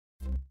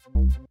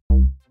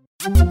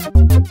Hey,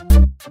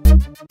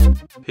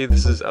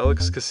 this is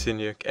Alex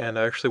Kosiniak, and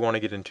I actually want to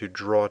get into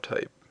draw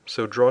type.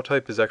 So draw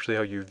type is actually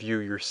how you view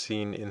your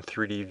scene in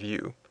 3D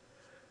view.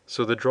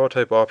 So the draw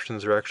type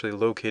options are actually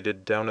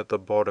located down at the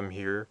bottom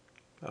here,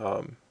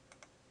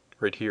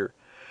 right here.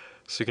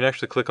 So you can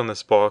actually click on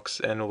this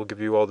box and it will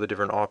give you all the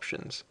different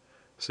options.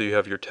 So you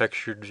have your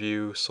textured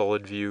view,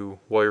 solid view,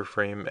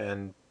 wireframe,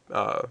 and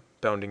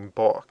bounding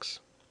box.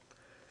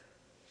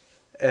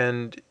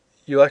 And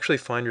you'll actually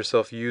find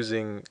yourself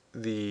using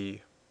the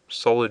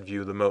solid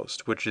view the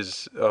most, which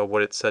is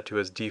what it's set to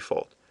as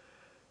default.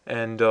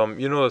 And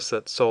you notice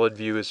that solid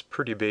view is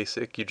pretty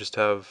basic. You just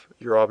have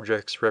your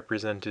objects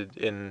represented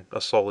in a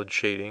solid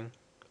shading,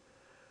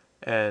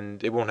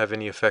 and it won't have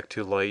any effect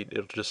to light.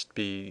 It'll just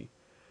be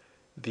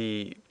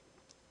the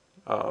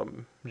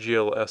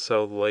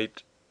GLSL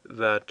light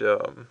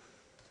that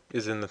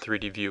is in the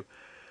 3D view,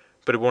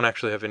 but it won't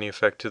actually have any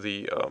effect to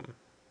the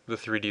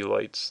 3D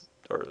lights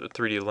or the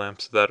 3D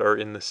lamps that are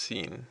in the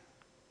scene.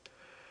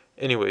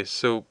 Anyways,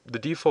 so the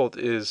default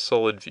is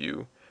solid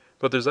view,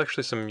 but there's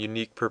actually some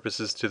unique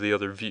purposes to the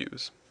other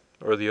views,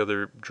 or the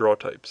other draw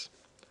types.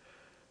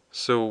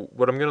 So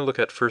what I'm going to look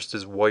at first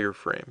is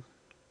wireframe.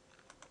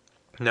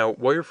 Now,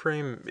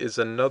 wireframe is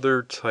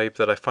another type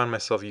that I find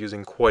myself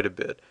using quite a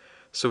bit.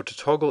 So to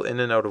toggle in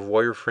and out of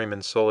wireframe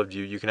in solid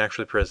view, you can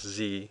actually press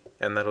Z,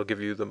 and that'll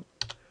give you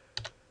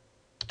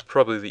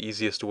probably the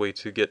easiest way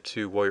to get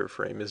to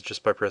wireframe is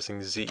just by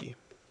pressing Z,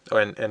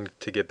 and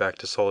to get back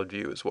to solid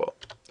view as well.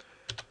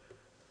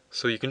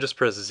 So you can just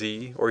press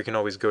Z, or you can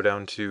always go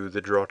down to the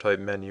draw type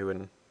menu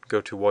and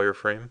go to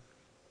wireframe.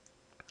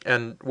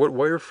 And what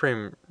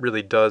wireframe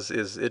really does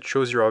is it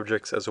shows your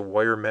objects as a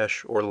wire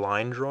mesh or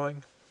line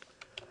drawing.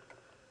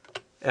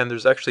 And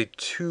there's actually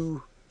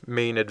two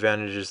main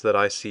advantages that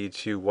I see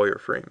to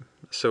wireframe.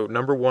 So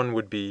number one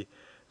would be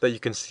that you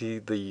can see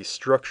the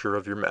structure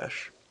of your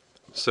mesh.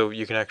 So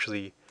you can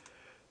actually,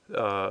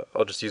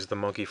 I'll just use the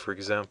monkey for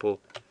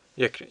example.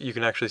 You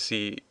can actually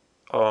see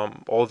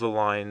all the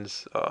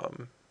lines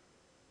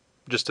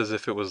just as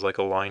if it was like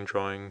a line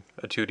drawing,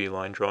 a 2D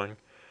line drawing.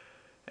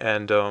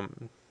 And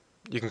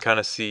you can kind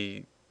of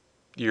see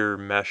your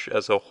mesh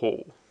as a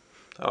whole,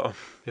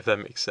 if that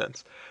makes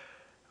sense.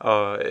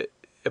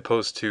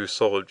 Opposed to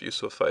solid view.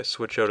 So if I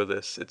switch out of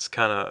this, it's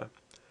kind of,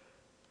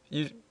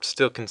 you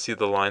still can see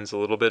the lines a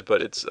little bit,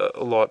 but it's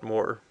a lot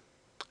more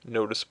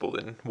noticeable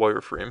in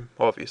wireframe,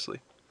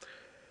 obviously.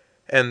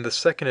 And the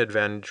second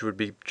advantage would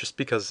be just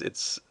because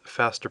it's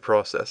faster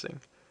processing.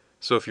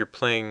 So if you're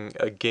playing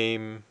a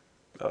game,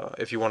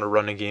 if you want to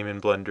run a game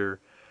in Blender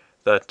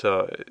that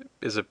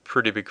is a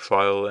pretty big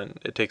file and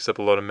it takes up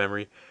a lot of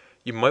memory,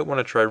 you might want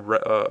to try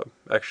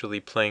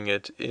actually playing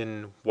it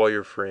in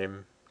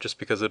wireframe just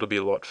because it'll be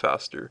a lot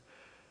faster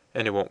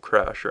and it won't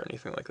crash or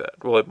anything like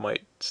that. Well, it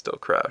might still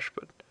crash,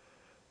 but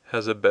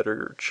has a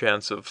better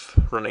chance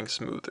of running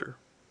smoother,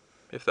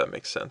 if that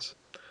makes sense.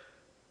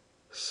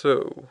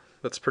 So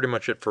that's pretty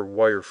much it for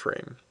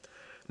wireframe.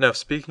 Now,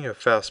 speaking of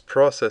fast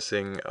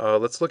processing,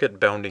 let's look at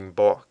bounding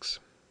box.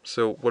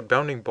 So what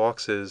bounding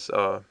box is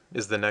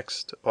the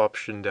next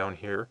option down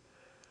here,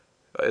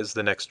 is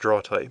the next draw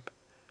type.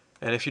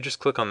 And if you just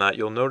click on that,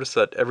 you'll notice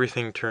that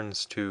everything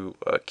turns to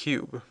a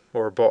cube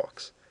or a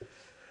box.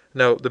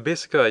 Now, the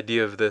basic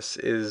idea of this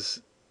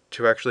is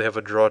to actually have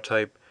a draw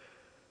type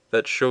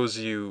that shows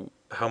you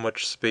how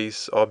much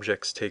space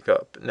objects take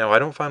up. Now, I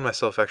don't find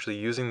myself actually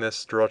using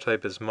this draw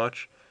type as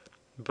much,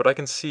 but I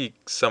can see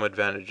some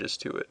advantages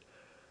to it.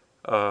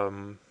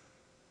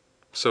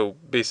 So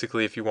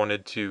basically, if you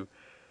wanted to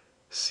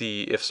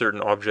see if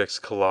certain objects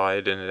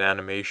collide in an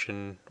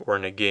animation or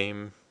in a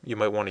game, you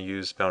might want to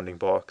use bounding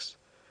box.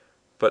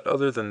 But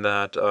other than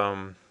that,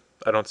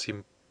 I don't see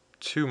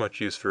too much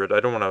use for it. I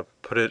don't want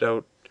to put it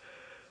out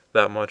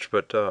that much,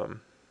 but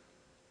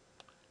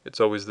it's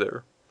always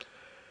there.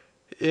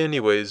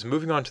 Anyways,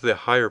 moving on to the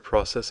higher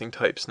processing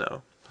types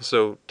now.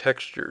 So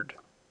textured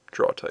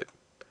draw type.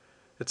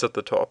 It's at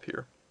the top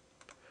here.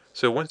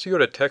 So once you go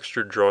to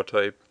textured draw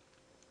type,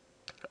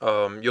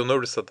 you'll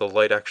notice that the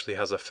light actually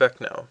has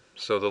effect now.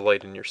 So the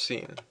light in your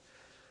scene,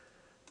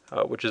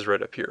 which is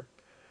right up here.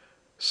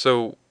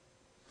 So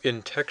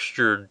in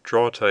textured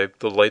draw type,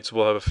 the lights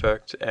will have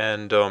effect,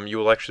 and you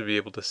will actually be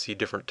able to see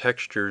different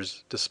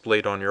textures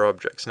displayed on your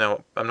objects.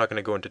 Now, I'm not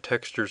going to go into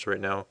textures right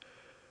now,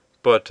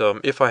 but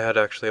if I had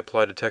actually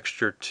applied a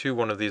texture to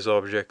one of these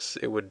objects,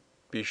 it would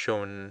be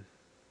shown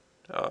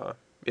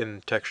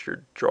in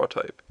textured draw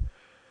type.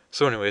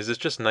 So anyways, it's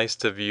just nice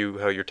to view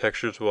how your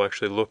textures will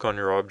actually look on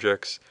your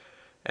objects,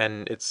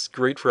 and it's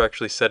great for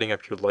actually setting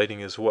up your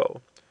lighting as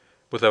well,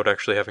 without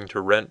actually having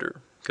to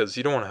render, because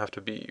you don't want to have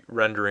to be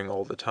rendering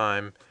all the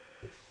time,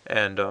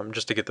 and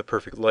just to get the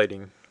perfect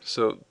lighting.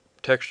 So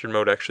texture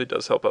mode actually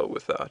does help out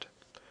with that.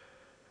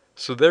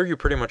 So there you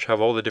pretty much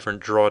have all the different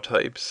draw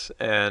types,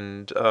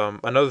 and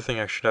another thing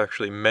I should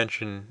actually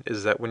mention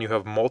is that when you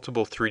have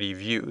multiple 3D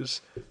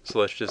views, so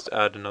let's just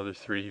add another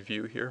 3D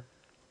view here.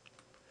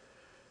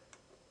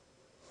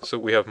 So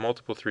we have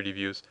multiple 3D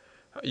views.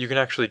 You can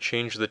actually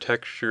change the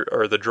texture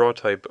or the draw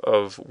type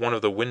of one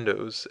of the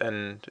windows,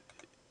 and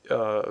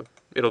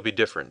it'll be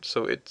different.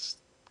 So it's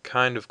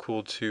kind of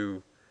cool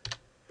to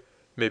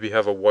maybe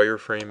have a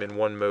wireframe in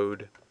one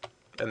mode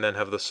and then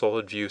have the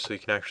solid view so you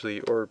can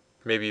actually, or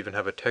maybe even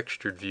have a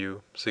textured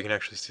view so you can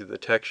actually see the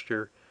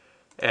texture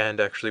and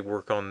actually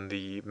work on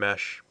the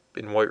mesh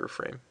in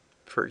wireframe,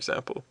 for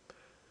example.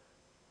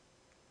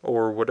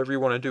 Or whatever you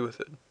want to do with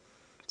it.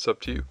 It's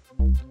up to you.